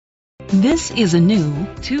This is a new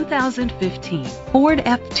 2015 Ford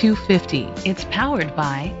F-250. It's powered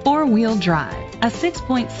by four-wheel drive, a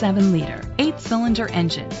 6.7-liter, 8-cylinder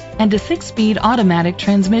engine, and a 6-speed automatic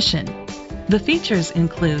transmission. The features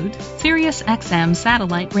include Sirius XM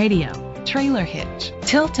satellite radio, trailer hitch,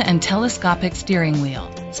 tilt and telescopic steering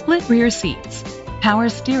wheel, split rear seats, power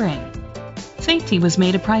steering. Safety was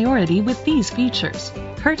made a priority with these features: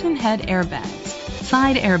 curtain head airbags,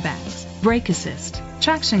 side airbags, brake assist,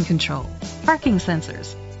 traction control, parking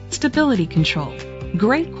sensors, stability control.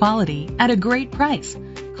 Great quality at a great price.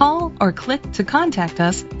 Call or click to contact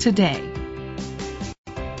us today.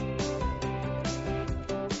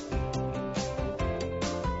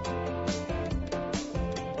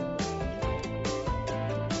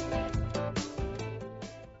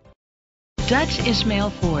 Dutch Ishmael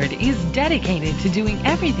Ford is dedicated to doing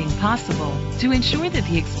everything possible to ensure that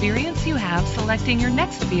the experience you have selecting your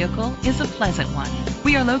next vehicle is a pleasant one.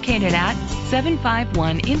 We are located at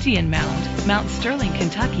 751 Indian Mound, Mount Sterling,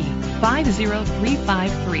 Kentucky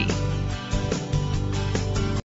 50353.